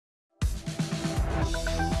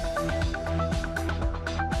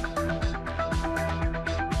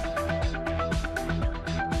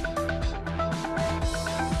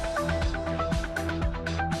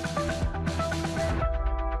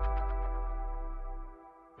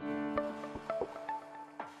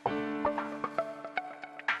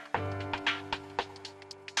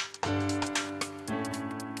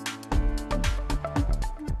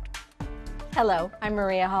Hello, I'm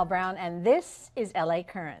Maria Hall Brown, and this is LA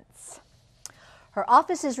Currents. Her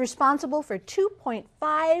office is responsible for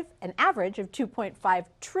an average of 2.5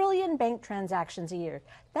 trillion bank transactions a year.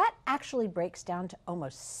 That actually breaks down to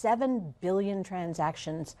almost 7 billion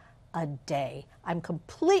transactions a day. I'm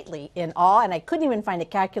completely in awe, and I couldn't even find a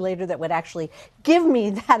calculator that would actually give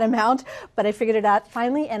me that amount, but I figured it out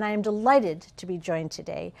finally, and I am delighted to be joined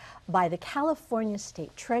today by the California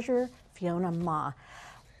State Treasurer, Fiona Ma.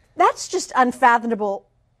 That's just unfathomable,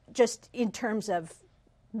 just in terms of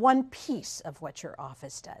one piece of what your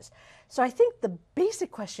office does. So I think the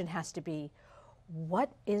basic question has to be,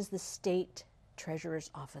 what is the state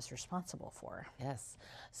treasurer's office responsible for? Yes.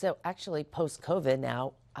 So actually, post-COVID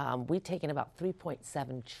now, we've taken about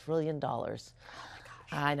 $3.7 trillion. Oh my gosh.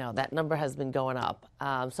 I know, that number has been going up.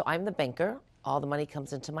 So I'm the banker. All the money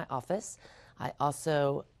comes into my office. I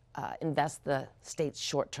also invest the state's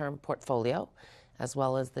short-term portfolio, as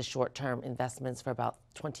well as the short-term investments for about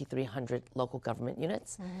 2,300 local government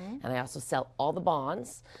units. And I also sell all the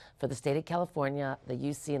bonds for the state of California, the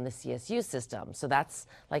UC and the CSU system. So that's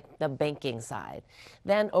like the banking side.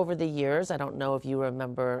 Then over the years, I don't know if you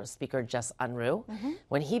remember Speaker Jess Unruh.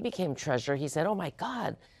 When he became treasurer, he said, oh my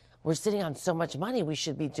God, we're sitting on so much money, we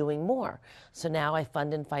should be doing more. So now I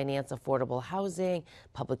fund and finance affordable housing,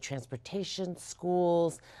 public transportation,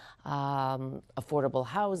 schools, affordable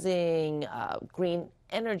housing, green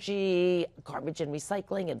energy, garbage and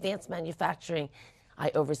recycling, advanced manufacturing.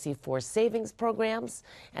 I oversee 4 savings programs,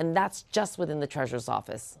 and that's just within the treasurer's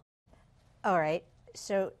office. All right.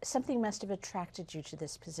 So something must have attracted you to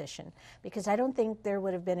this position, because I don't think there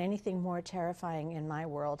would have been anything more terrifying in my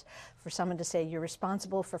world for someone to say you're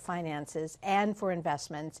responsible for finances and for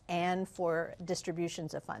investments and for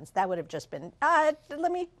distributions of funds. That would have just been,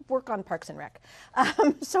 let me work on Parks and Rec.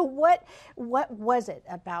 So what was it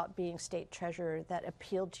about being state treasurer that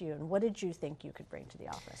appealed to you, and what did you think you could bring to the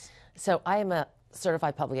office? So I am a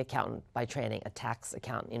certified public accountant by training, a tax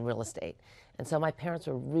accountant in real estate. And so my parents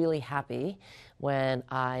were really happy when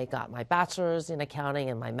I got my bachelor's in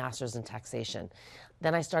accounting and my master's in taxation.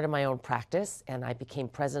 Then I started my own practice, and I became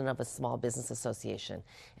president of a small business association.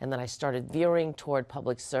 And then I started veering toward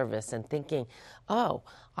public service and thinking, oh,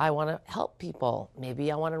 I want to help people.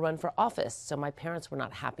 Maybe I want to run for office. So my parents were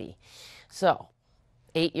not happy. So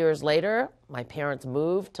 8 years later, my parents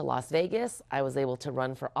moved to Las Vegas. I was able to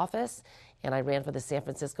run for office, and I ran for the San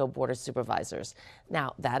Francisco Board of Supervisors.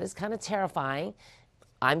 Now, that is kind of terrifying.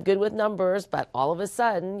 I'm good with numbers, but all of a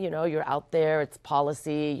sudden, you know, you're out there, it's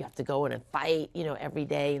policy, you have to go in and fight, you know, every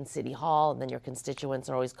day in City Hall, and then your constituents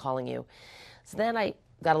are always calling you. So then I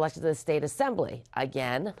got elected to the State Assembly.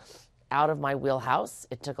 Again, out of my wheelhouse.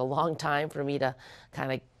 It took a long time for me to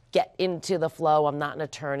kind of get into the flow. I'm not an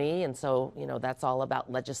attorney, and so, you know, that's all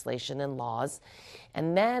about legislation and laws.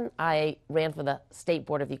 And then I ran for the State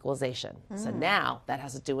Board of Equalization. So now that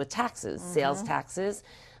has to do with taxes, sales taxes.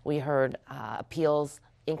 We heard appeals,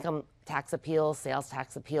 income tax appeals, sales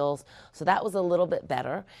tax appeals. So that was a little bit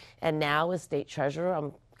better. And now as state treasurer,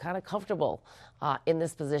 I'm kind of comfortable in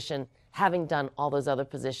this position, having done all those other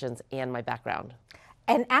positions and my background.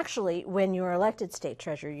 And actually, when you were elected state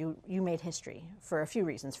treasurer, you made history for a few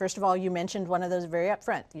reasons. First of all, you mentioned one of those very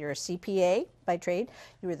upfront. You're a CPA by trade.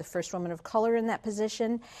 You were the first woman of color in that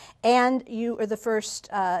position. And you are the first,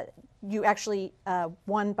 you actually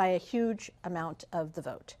won by a huge amount of the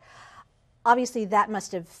vote. Obviously, that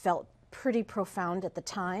must have felt pretty profound at the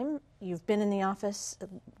time. You've been in the office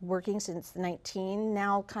working since 19,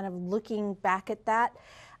 now kind of looking back at that.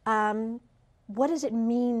 What does it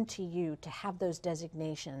mean to you to have those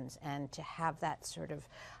designations and to have that sort of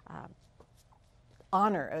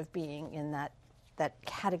honor of being in that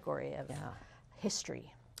category of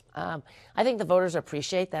history? I think the voters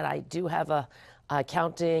appreciate that I do have a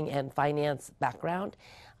accounting and finance background,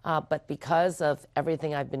 but because of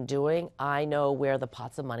everything I've been doing, I know where the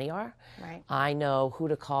pots of money are. Right. I know who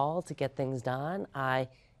to call to get things done. I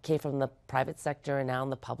came from the private sector and now in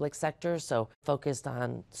the public sector, so focused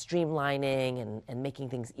on streamlining and making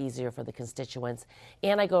things easier for the constituents.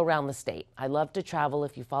 And I go around the state. I love to travel.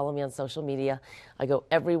 If you follow me on social media, I go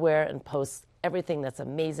everywhere and post everything that's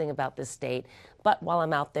amazing about this state. But while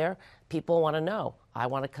I'm out there, people want to know. I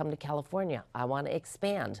want to come to California. I want to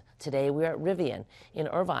expand. Today we're at Rivian in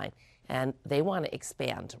Irvine, and they want to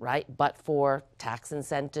expand, right? But for tax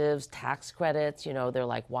incentives, tax credits, you know, they're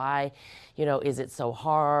like, why, you know, is it so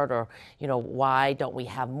hard? Or, you know, why don't we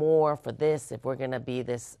have more for this if we're going to be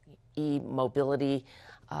this e-mobility,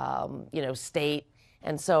 you know, state?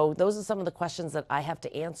 And so those are some of the questions that I have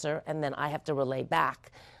to answer, and then I have to relay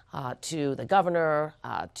back to the governor,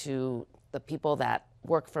 to the people that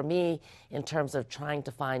work for me in terms of trying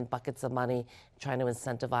to find buckets of money, trying to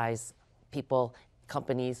incentivize people,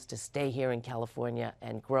 companies to stay here in California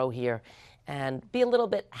and grow here and be a little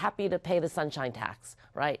bit happy to pay the sunshine tax,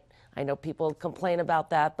 right? I know people complain about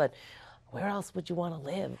that, but where else would you want to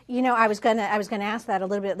live? You know, I was gonna ask that a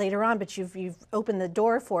little bit later on, but you've opened the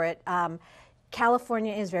door for it.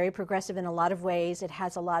 California is very progressive in a lot of ways. It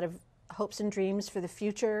has a lot of hopes and dreams for the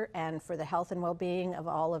future and for the health and well-being of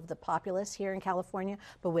all of the populace here in California.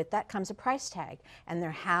 But with that comes a price tag, and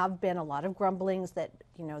there have been a lot of grumblings that,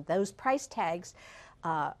 you know, those price tags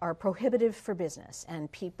are prohibitive for business,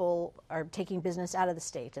 and people are taking business out of the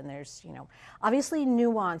state. And there's, you know, obviously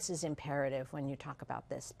nuance is imperative when you talk about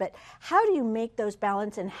this. But how do you make those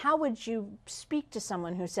balance, and how would you speak to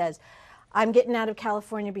someone who says, I'm getting out of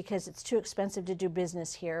California because it's too expensive to do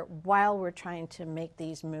business here, while we're trying to make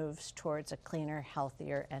these moves towards a cleaner,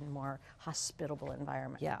 healthier, and more hospitable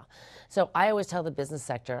environment? Yeah. So I always tell the business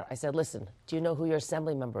sector, I said, listen, do you know who your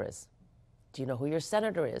assembly member is? Do you know who your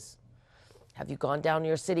senator is? Have you gone down to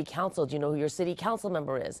your city council? Do you know who your city council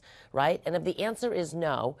member is, right? And if the answer is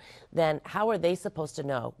no, then how are they supposed to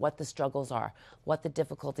know what the struggles are, what the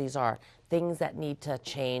difficulties are, things that need to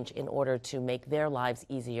change in order to make their lives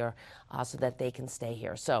easier so that they can stay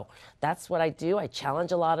here? So that's what I do. I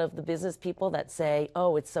challenge a lot of the business people that say,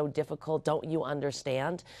 oh, it's so difficult, don't you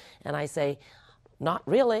understand? And I say, not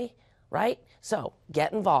really, right? So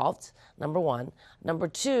get involved, number one. Number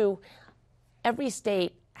two, every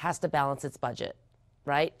state has to balance its budget,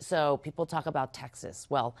 right? So people talk about Texas.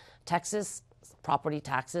 Well, Texas property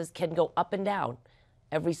taxes can go up and down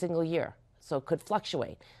every single year, so it could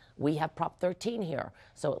fluctuate. We have Prop 13 here,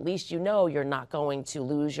 so at least you know you're not going to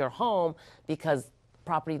lose your home because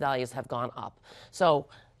property values have gone up. So,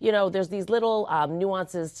 you know, there's these little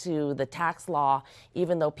nuances to the tax law,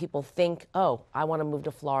 even though people think, oh, I want to move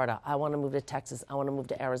to Florida, I want to move to Texas, I want to move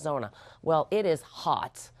to Arizona. Well, it is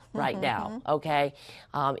hot right now, okay?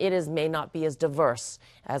 May not be as diverse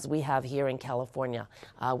as we have here in California.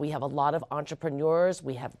 We have a lot of entrepreneurs.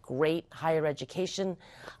 We have great higher education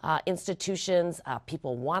institutions.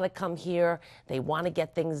 People want to come here. They want to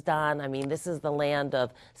get things done. I mean, this is the land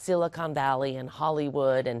of Silicon Valley and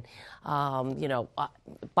Hollywood and,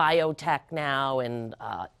 biotech now and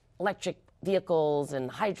electric vehicles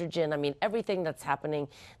and hydrogen. I mean, everything that's happening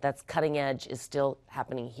that's cutting edge is still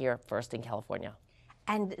happening here first in California.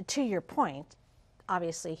 And to your point,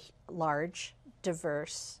 obviously large,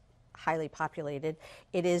 diverse, highly populated.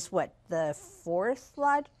 It is what, the fourth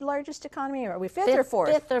largest economy, or are we fifth or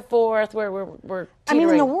fourth? Fifth or fourth, where we're I mean,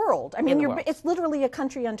 in the world. I mean, world. It's literally a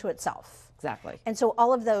country unto itself. Exactly. And so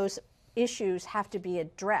all of those issues have to be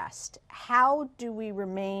addressed. How do we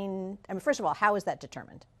remain, I mean, first of all, how is that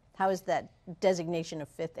determined? How is that designation of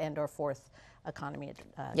fifth and or fourth economy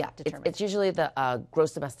determined? It's usually the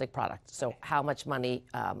gross domestic product, so how much money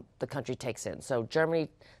the country takes in. So Germany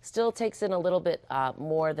still takes in a little bit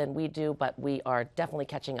more than we do, but we are definitely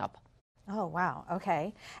catching up. Oh, wow.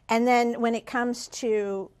 Okay. And then when it comes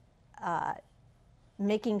to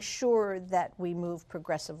making sure that we move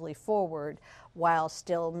progressively forward while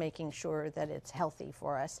still making sure that it's healthy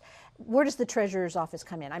for us, where does the treasurer's office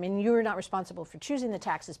come in? I mean, you're not responsible for choosing the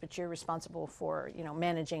taxes, but you're responsible for, you know,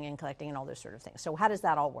 managing and collecting and all those sort of things. So how does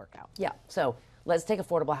that all work out? Yeah, so let's take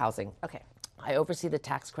affordable housing. Okay. I oversee the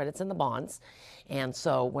tax credits and the bonds. And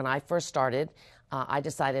so when I first started, I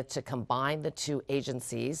decided to combine the two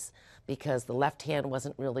agencies because the left hand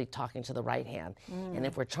wasn't really talking to the right hand. And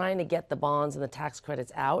if we're trying to get the bonds and the tax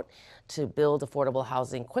credits out to build affordable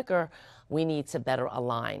housing quicker, we need to better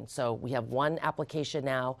align. So we have one application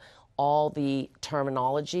now, all the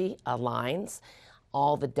terminology aligns,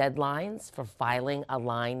 all the deadlines for filing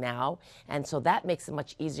align now. And so that makes it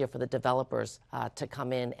much easier for the developers to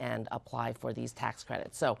come in and apply for these tax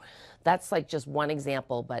credits. So that's like just one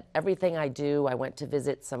example, but everything I do, I went to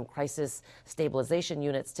visit some crisis stabilization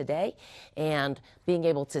units today, and being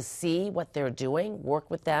able to see what they're doing, work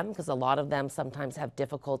with them, because a lot of them sometimes have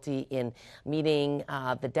difficulty in meeting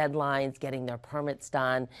the deadlines, getting their permits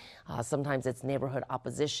done. Sometimes it's neighborhood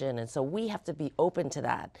opposition. And so we have to be open to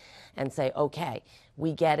that and say, okay,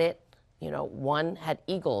 we get it. You know, one had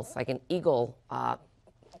eagles, like an eagle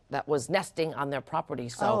that was nesting on their property,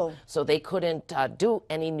 so they couldn't do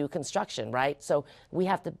any new construction, right? So we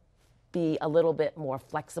have to be a little bit more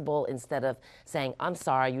flexible instead of saying, I'm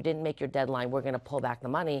sorry, you didn't make your deadline, we're going to pull back the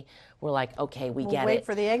money. We're like, okay, we get it. We'll wait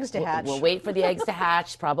for the eggs to hatch. We'll wait for the eggs to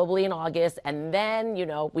hatch, probably in August, and then, you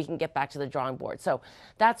know, we can get back to the drawing board. So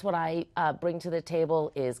that's what I bring to the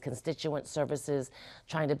table is constituent services,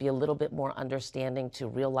 trying to be a little bit more understanding to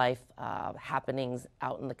real life happenings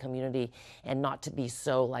out in the community and not to be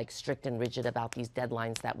so like strict and rigid about these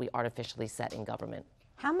deadlines that we artificially set in government.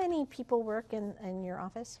 How many people work in your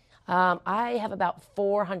office? I have about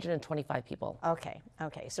 425 people. Okay.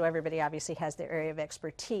 So everybody obviously has their area of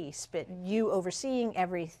expertise, but you overseeing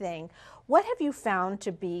everything, what have you found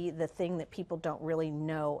to be the thing that people don't really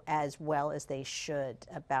know as well as they should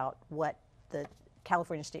about what the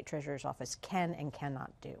California State Treasurer's Office can and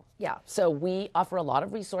cannot do? Yeah, so we offer a lot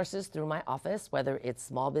of resources through my office, whether it's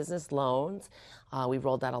small business loans. We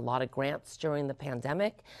rolled out a lot of grants during the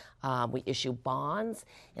pandemic. We issue bonds.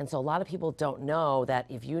 And so a lot of people don't know that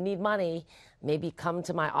if you need money, maybe come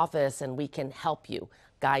to my office and we can help you,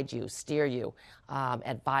 guide you, steer you,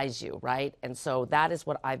 advise you, right? And so that is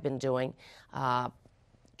what I've been doing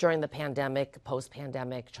during the pandemic,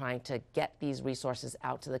 post-pandemic, trying to get these resources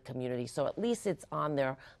out to the community so at least it's on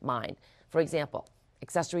their mind. For example,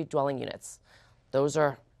 accessory dwelling units. Those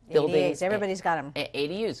are buildings. ADAs, everybody's got them.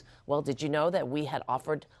 ADUs. Well, did you know that we had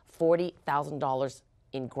offered $40,000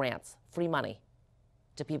 in grants, free money,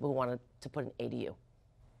 to people who wanted to put an ADU?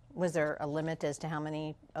 Was there a limit as to how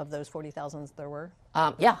many of those 40,000 there were?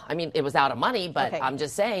 Yeah, I mean, it was out of money, but Okay. I'm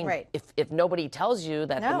just saying, Right. if nobody tells you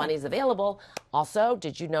that the No. money is available. Also,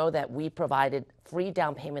 did you know that we provided free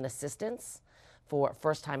down payment assistance for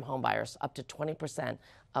first-time home buyers, up to 20%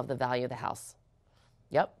 of the value of the house?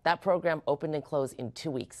 Yep, that program opened and closed in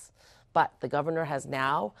 2 weeks. But the governor has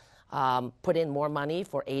now put in more money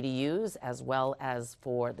for ADUs as well as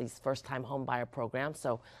for these first-time home buyer programs.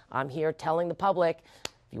 So I'm here telling the public,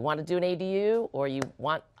 if you want to do an ADU or you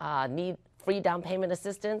want need free down payment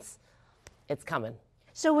assistance, it's coming.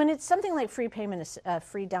 So when it's something like free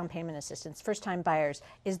down payment assistance, first-time buyers,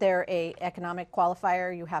 is there a economic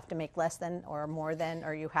qualifier? You have to make less than or more than,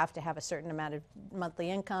 or you have to have a certain amount of monthly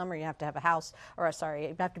income, or you have to have a house, or sorry,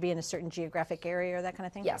 you have to be in a certain geographic area or that kind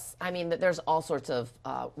of thing? Yes, I mean, there's all sorts of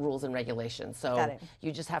rules and regulations. Got So it.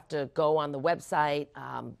 you just have to go on the website.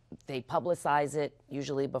 They publicize it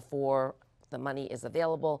usually before the money is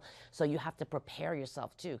available. So you have to prepare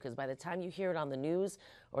yourself too, because by the time you hear it on the news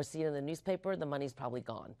or see it in the newspaper, the money's probably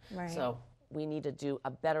gone. Right. So we need to do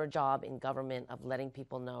a better job in government of letting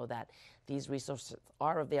people know that these resources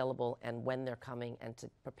are available and when they're coming, and to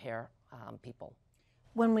prepare people.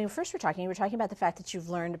 When we first were talking, you were talking about the fact that you've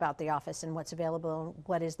learned about the office and what's available,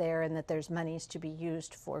 what is there, and that there's monies to be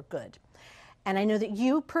used for good. And I know that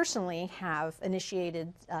you personally have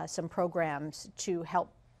initiated some programs to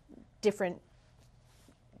help different,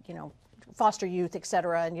 foster youth, et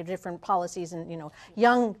cetera, and your different policies and,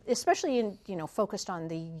 young, especially in, focused on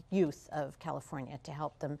the youth of California to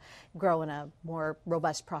help them grow in a more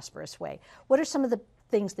robust, prosperous way. What are some of the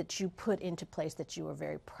things that you put into place that you are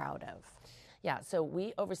very proud of? Yeah, so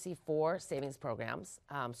we oversee 4 savings programs.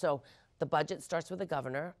 So the budget starts with the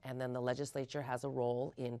governor, and then the legislature has a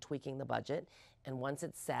role in tweaking the budget. And once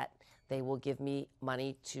it's set, they will give me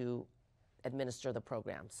money to administer the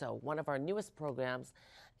program. So one of our newest programs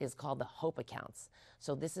is called the Hope Accounts.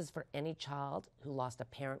 So this is for any child who lost a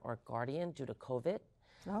parent or guardian due to COVID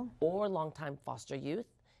or longtime foster youth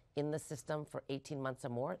in the system for 18 months or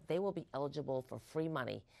more. They will be eligible for free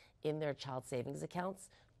money in their child savings accounts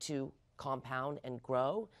to compound and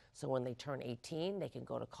grow. So when they turn 18, they can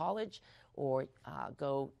go to college or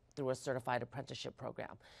go through a certified apprenticeship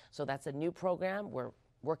program. So that's a new program. We're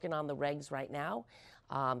working on the regs right now.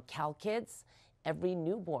 Cal Kids, every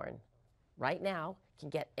newborn right now can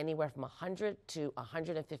get anywhere from $100 to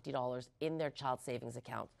 $150 in their child savings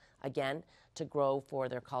account, again, to grow for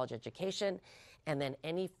their college education. And then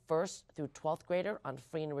any 1st through 12th grader on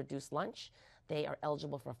free and reduced lunch, they are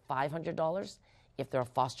eligible for $500. If they're a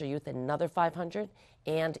foster youth, another $500,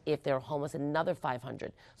 and if they're homeless, another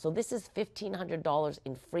 $500. So this is $1,500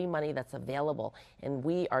 in free money that's available, and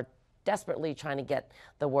we are desperately trying to get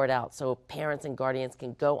the word out so parents and guardians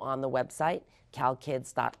can go on the website,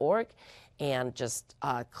 calkids.org, and just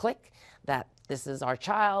click that this is our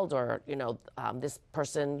child, or this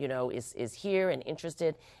person is here and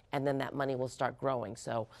interested, and then that money will start growing.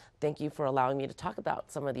 So thank you for allowing me to talk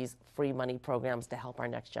about some of these free money programs to help our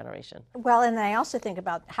next generation. Well, and I also think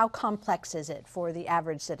about how complex is it for the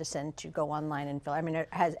average citizen to go online and fill. I mean,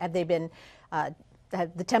 have they been, have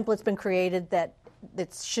the templates been created that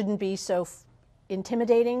it shouldn't be so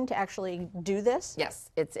intimidating to actually do this?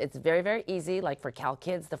 Yes, it's very, very easy. Like for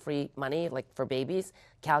CalKids, the free money, like for babies,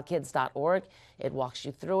 calkids.org. It walks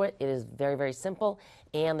you through it. It is very, very simple.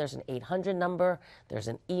 And there's an 800 number. There's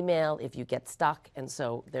an email if you get stuck. And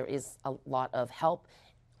so there is a lot of help,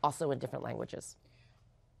 also in different languages.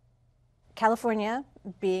 California,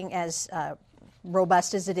 being as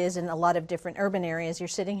robust as it is in a lot of different urban areas, you're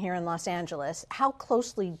sitting here in Los Angeles. How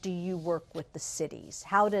closely do you work with the cities?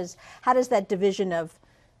 How does that division of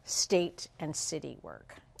state and city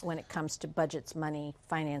work when it comes to budgets, money,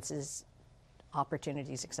 finances,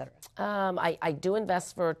 opportunities, et cetera? I do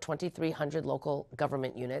invest for 2,300 local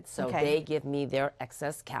government units, so Okay. they give me their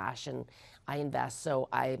excess cash and I invest, so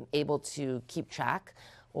I'm able to keep track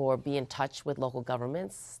or be in touch with local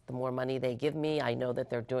governments. The more money they give me, I know that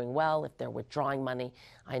they're doing well. If they're withdrawing money,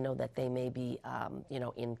 I know that they may be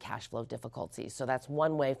in cash flow difficulties. So that's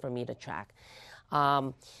one way for me to track.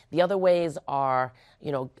 The other ways are,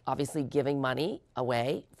 obviously giving money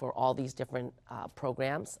away for all these different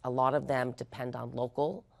programs. A lot of them depend on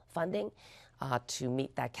local funding to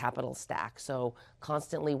meet that capital stack. So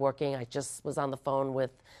constantly working. I just was on the phone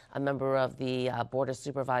with a member of the Board of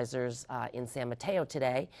Supervisors in San Mateo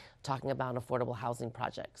today talking about an affordable housing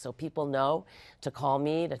project. So people know to call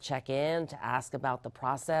me, to check in, to ask about the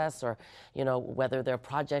process or, whether their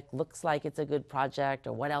project looks like it's a good project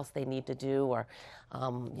or what else they need to do or,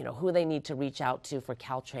 who they need to reach out to for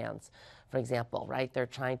Caltrans. For example, right? They're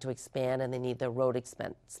trying to expand and they need their road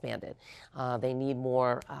expanded. They need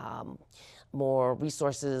more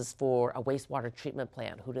resources for a wastewater treatment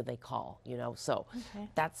plant. Who do they call? So okay.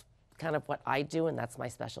 That's kind of what I do, and that's my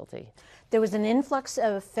specialty. There was an influx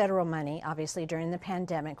of federal money, obviously, during the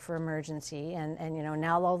pandemic for emergency, and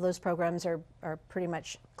now all those programs are pretty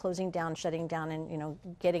much closing down, shutting down, and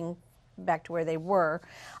getting back to where they were.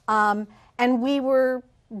 And we were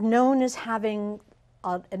known as having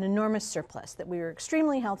an enormous surplus, that we were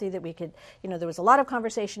extremely healthy, that we could, there was a lot of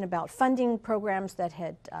conversation about funding programs that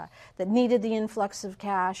had that needed the influx of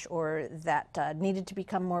cash or that needed to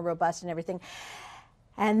become more robust and everything.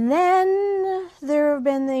 And then there have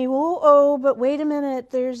been the, but wait a minute,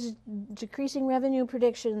 there's decreasing revenue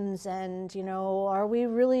predictions, and,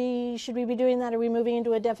 should we be doing that? Are we moving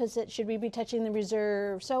into a deficit? Should we be touching the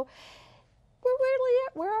reserve? So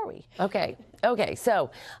where are we? Okay.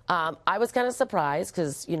 So I was kind of surprised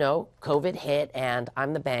because, COVID hit and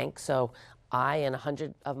I'm the bank. So I and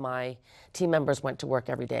 100 of my team members went to work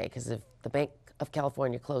every day because if the Bank of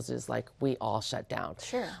California closes, we all shut down.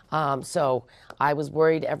 Sure. So I was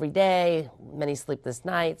worried every day, many sleepless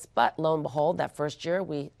nights, but lo and behold, that first year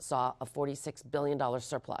we saw a $46 billion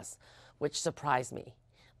surplus, which surprised me.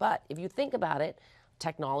 But if you think about it,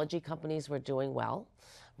 technology companies were doing well,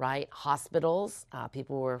 right? Hospitals,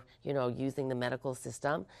 people were, using the medical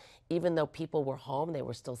system. Even though people were home, they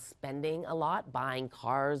were still spending a lot, buying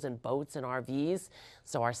cars and boats and RVs.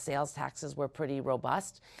 So our sales taxes were pretty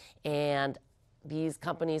robust. And these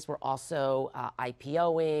companies were also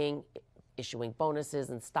IPOing, issuing bonuses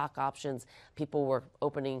and stock options. People were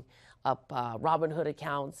opening up Robinhood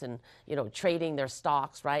accounts and, trading their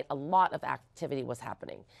stocks, right? A lot of activity was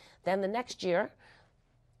happening. Then the next year,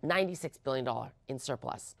 $96 billion in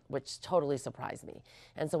surplus, which totally surprised me.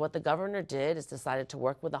 And so what the governor did is decided to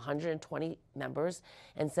work with 120 members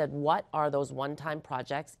and said, what are those one-time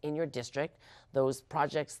projects in your district, those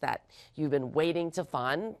projects that you've been waiting to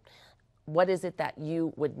fund? What is it that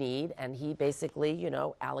you would need? And he basically,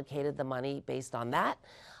 allocated the money based on that,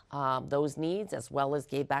 those needs, as well as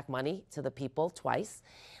gave back money to the people twice.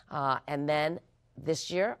 And then this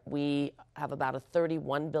year, we have about a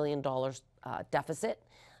 $31 billion deficit,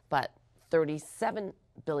 but $37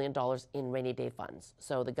 billion in rainy day funds.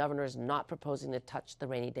 So the governor is not proposing to touch the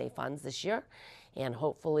rainy day funds this year. And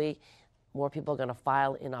hopefully more people are going to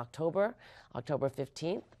file in October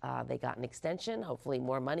 15th. They got an extension. Hopefully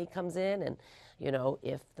more money comes in. And,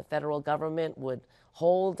 if the federal government would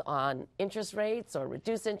hold on interest rates or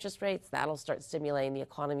reduce interest rates, that'll start stimulating the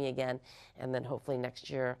economy again. And then hopefully next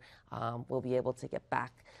year we'll be able to get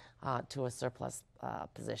back to a surplus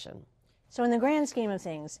position. So in the grand scheme of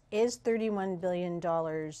things, is $31 billion,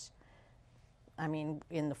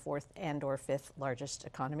 in the fourth and or fifth largest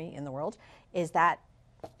economy in the world, is that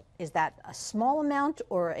a small amount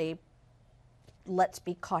or a let's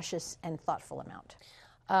be cautious and thoughtful amount?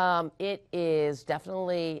 It is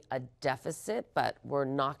definitely a deficit, but we're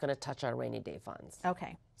not going to touch our rainy day funds.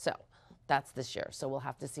 Okay. So that's this year. So we'll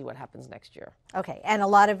have to see what happens next year. Okay. And a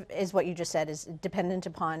lot of is what you just said is dependent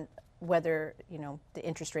upon whether, the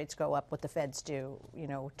interest rates go up, what the feds do,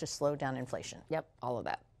 to slow down inflation. Yep, all of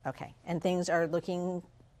that. Okay. And things are looking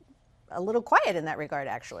a little quiet in that regard,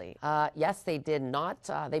 actually. Yes, they did not.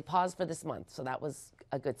 They paused for this month, so that was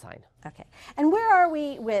a good sign. Okay. And where are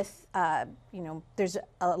we with, there's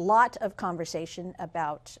a lot of conversation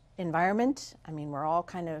about environment. I mean, we're all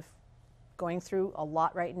kind of going through a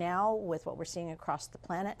lot right now with what we're seeing across the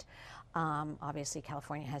planet. Obviously,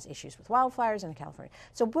 California has issues with wildfires in California.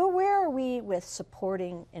 So where are we with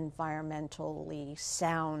supporting environmentally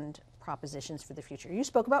sound propositions for the future? You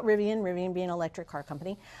spoke about Rivian being an electric car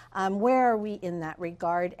company. Where are we in that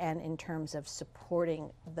regard and in terms of supporting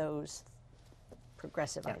those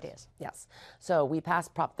progressive ideas? Yes. So we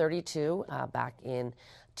passed Prop 32 back in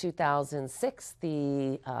 2006,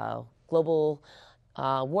 the Global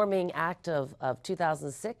Warming Act of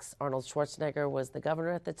 2006. Arnold Schwarzenegger was the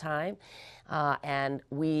governor at the time, and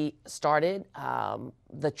we started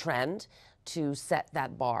the trend to set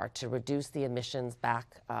that bar to reduce the emissions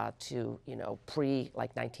back to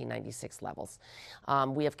pre-like 1996 levels.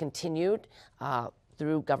 We have continued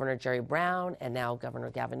through Governor Jerry Brown and now Governor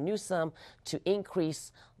Gavin Newsom to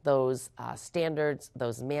increase those standards,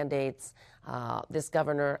 those mandates. This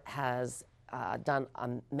governor has done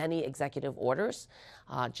many executive orders,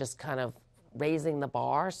 just kind of raising the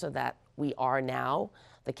bar so that we are now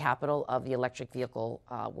the capital of the electric vehicle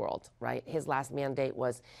world, right? His last mandate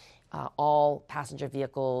was all passenger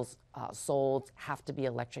vehicles sold have to be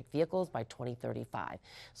electric vehicles by 2035.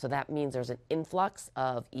 So that means there's an influx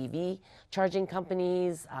of EV charging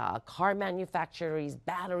companies, car manufacturers,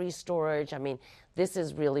 battery storage. I mean, this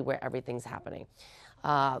is really where everything's happening.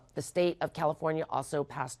 The state of California also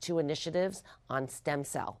passed 2 initiatives on stem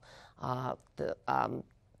cell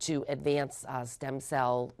to advance stem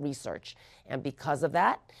cell research. And because of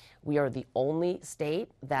that, we are the only state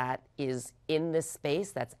that is in this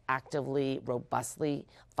space that's actively, robustly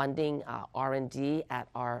funding R&D at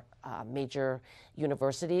our major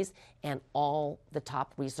universities. And all the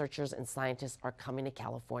top researchers and scientists are coming to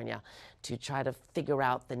California to try to figure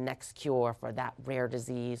out the next cure for that rare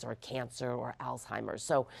disease or cancer or Alzheimer's.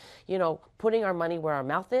 So, putting our money where our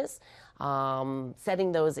mouth is,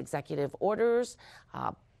 setting those executive orders,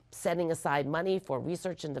 setting aside money for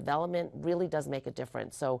research and development really does make a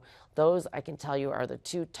difference. So those, I can tell you, are the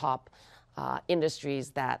 2 top industries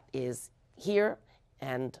that is here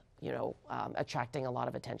and, attracting a lot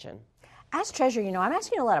of attention. As treasurer, I'm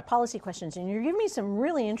asking you a lot of policy questions, and you're giving me some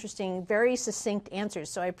really interesting, very succinct answers,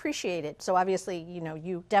 so I appreciate it. So obviously,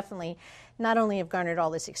 you definitely not only have garnered all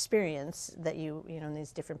this experience that in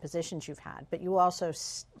these different positions you've had, but you also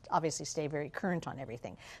obviously stay very current on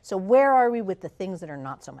everything. So where are we with the things that are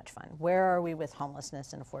not so much fun? Where are we with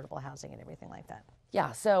homelessness and affordable housing and everything like that?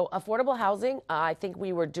 Yeah, so affordable housing, I think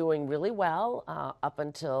we were doing really well up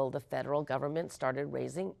until the federal government started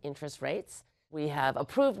raising interest rates. We have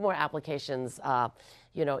approved more applications,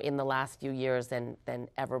 in the last few years than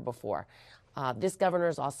ever before. This governor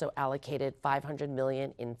has also allocated $500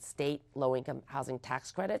 million in state low-income housing tax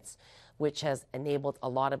credits, which has enabled a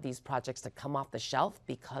lot of these projects to come off the shelf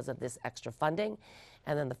because of this extra funding.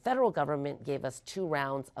 And then the federal government gave us 2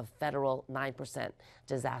 rounds of federal 9%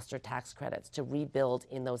 disaster tax credits to rebuild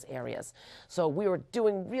in those areas. So we were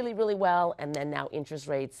doing really, really well, and then now interest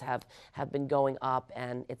rates have been going up,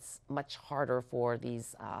 and it's much harder for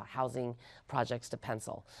these housing projects to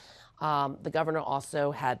pencil. The governor also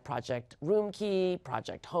had Project Room Key,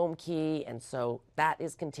 Project Home Key, and so that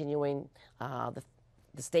is continuing. The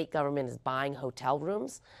state government is buying hotel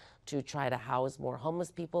rooms to try to house more homeless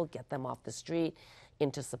people, get them off the street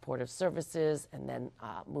into supportive services, and then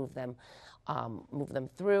move them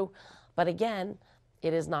through. But again,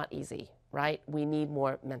 it is not easy, right? We need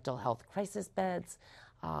more mental health crisis beds.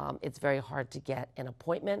 It's very hard to get an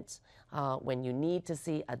appointment when you need to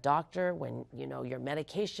see a doctor, when your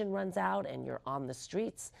medication runs out and you're on the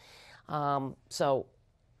streets. So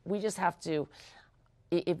we just have to,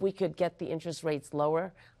 if we could get the interest rates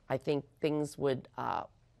lower, I think things would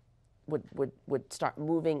start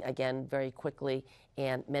moving again very quickly,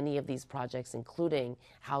 and many of these projects, including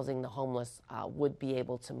housing the homeless, would be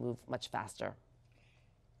able to move much faster.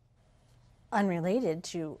 Unrelated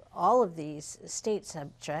to all of these state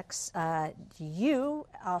subjects, you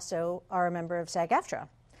also are a member of SAG-AFTRA.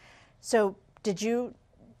 So did you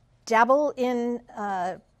dabble in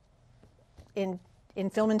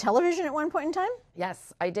film and television at one point in time?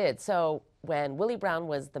 Yes, I did. So when Willie Brown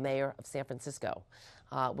was the mayor of San Francisco,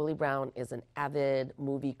 Willie Brown is an avid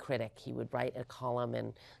movie critic. He would write a column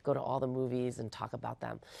and go to all the movies and talk about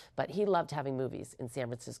them. But he loved having movies in San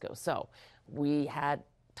Francisco. So we had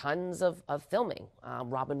tons of filming.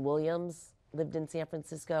 Robin Williams lived in San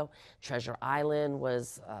Francisco. Treasure Island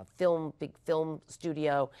was a big film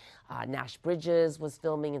studio. Nash Bridges was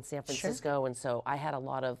filming in San Francisco. Sure. And so I had a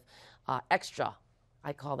lot of extra.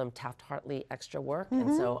 I call them Taft-Hartley extra work.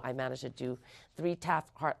 And so I managed to do 3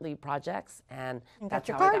 Taft-Hartley projects, and that's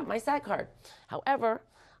how I got my SAG card. However,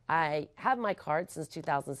 I have my card since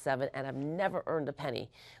 2007, and I've never earned a penny,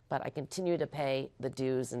 but I continue to pay the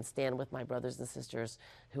dues and stand with my brothers and sisters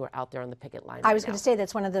who are out there on the picket line. I was going to say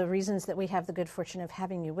that's one of the reasons that we have the good fortune of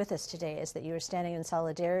having you with us today, is that you are standing in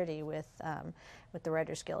solidarity with the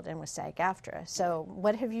Writers Guild and with SAG-AFTRA. So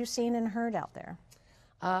what have you seen and heard out there?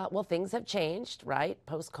 Well, things have changed, right?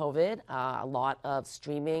 Post-COVID, a lot of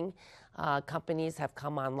streaming companies have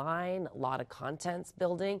come online, a lot of content's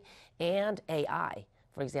building, and AI.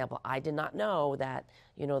 For example, I did not know that,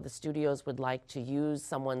 the studios would like to use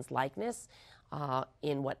someone's likeness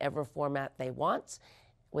in whatever format they want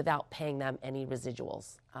without paying them any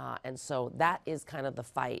residuals. And so that is kind of the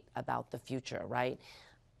fight about the future, right?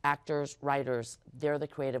 Actors, writers, they're the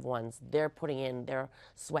creative ones. They're putting in their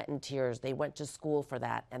sweat and tears. They went to school for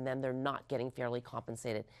that, and then they're not getting fairly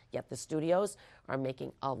compensated. Yet the studios are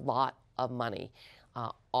making a lot of money.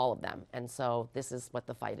 All of them. And so this is what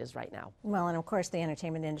the fight is right now. Well, and of course the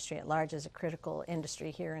entertainment industry at large is a critical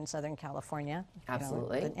industry here in Southern California.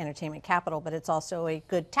 Absolutely. The entertainment capital, but it's also a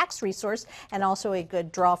good tax resource and also a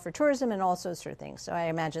good draw for tourism and all sorts of things. So I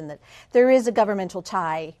imagine that there is a governmental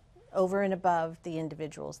tie over and above the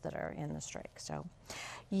individuals that are in the strike. So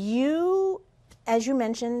you, as you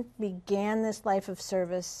mentioned, began this life of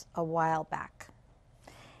service a while back.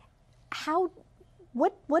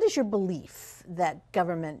 What is your belief that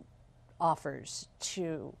government offers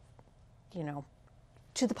to,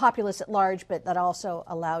 to the populace at large, but that also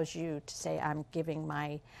allows you to say, I'm giving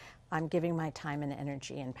my time and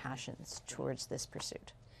energy and passions towards this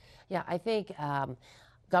pursuit? Yeah, I think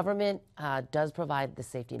government does provide the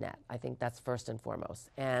safety net. I think that's first and foremost.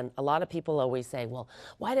 And a lot of people always say, well,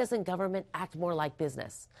 why doesn't government act more like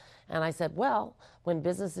business? And I said, well, when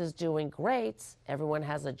business is doing great, everyone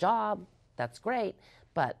has a job. That's great,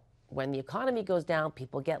 but when the economy goes down,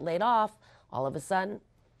 people get laid off, all of a sudden,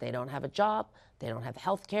 they don't have a job, they don't have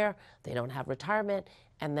health care, they don't have retirement,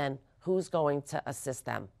 and then who's going to assist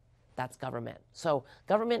them? That's government. So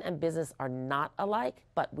government and business are not alike,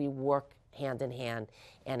 but we work hand in hand,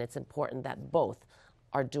 and it's important that both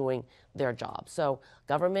are doing their job. So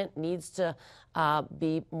government needs to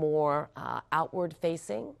be more outward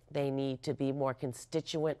facing. They need to be more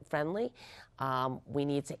constituent friendly. We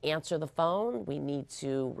need to answer the phone. We need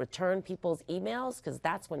to return people's emails, because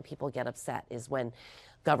that's when people get upset, is when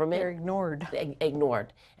government... They're ignored.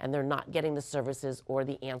 Ignored, and they're not getting the services or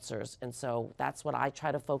the answers. And so that's what I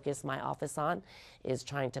try to focus my office on, is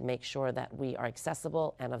trying to make sure that we are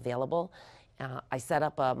accessible and available. I set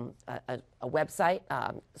up a website,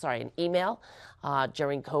 an email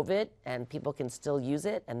during COVID, and people can still use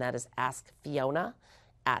it, and that is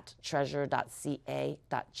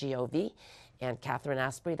askfiona@treasurer.ca.gov. And Catherine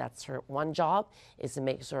Asprey, that's her one job, is to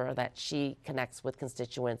make sure that she connects with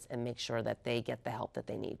constituents and make sure that they get the help that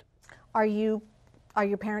they need. Are your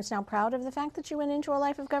parents now proud of the fact that you went into a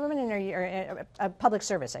life of government, and are you a public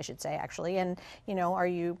service, I should say, actually? And are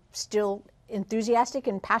you still enthusiastic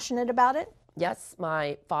and passionate about it? Yes,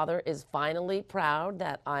 my father is finally proud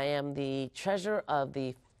that I am the treasurer of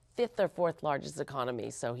the 5th or 4th largest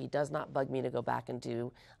economy, so he does not bug me to go back and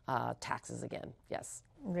do taxes again. Yes.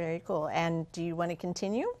 Very cool. And do you want to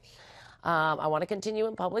continue? I want to continue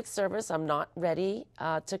in public service. I'm not ready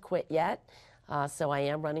to quit yet, so I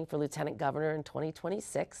am running for lieutenant governor in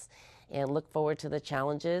 2026 and look forward to the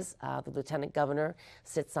challenges. The lieutenant governor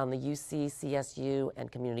sits on the UC, CSU,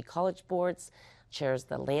 and community college boards, chairs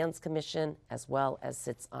the Lands Commission, as well as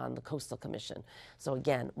sits on the Coastal Commission. So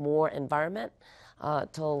again, more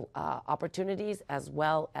environmental opportunities, as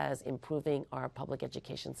well as improving our public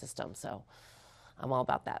education system. So I'm all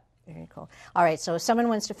about that. Very cool. All right, so if someone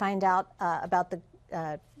wants to find out about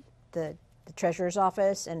the Treasurer's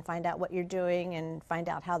Office and find out what you're doing and find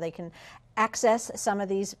out how they can access some of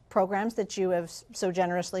these programs that you have so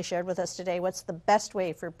generously shared with us today, what's the best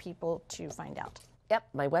way for people to find out? Yep,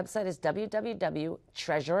 my website is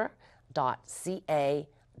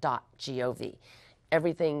www.treasurer.ca.gov.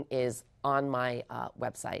 Everything is on my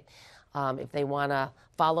website. If they want to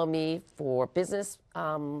follow me for business,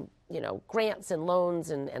 grants and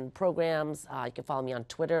loans and programs, you can follow me on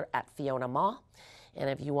Twitter at Fiona Ma. And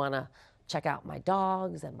if you want to check out my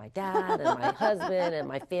dogs and my dad and my husband and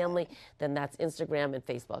my family, then that's Instagram and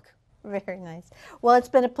Facebook. Very nice. Well, it's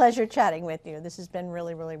been a pleasure chatting with you. This has been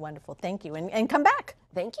really, really wonderful. Thank you. And come back.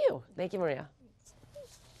 Thank you. Thank you, Maria.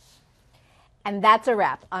 And that's a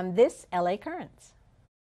wrap on this LA Currents.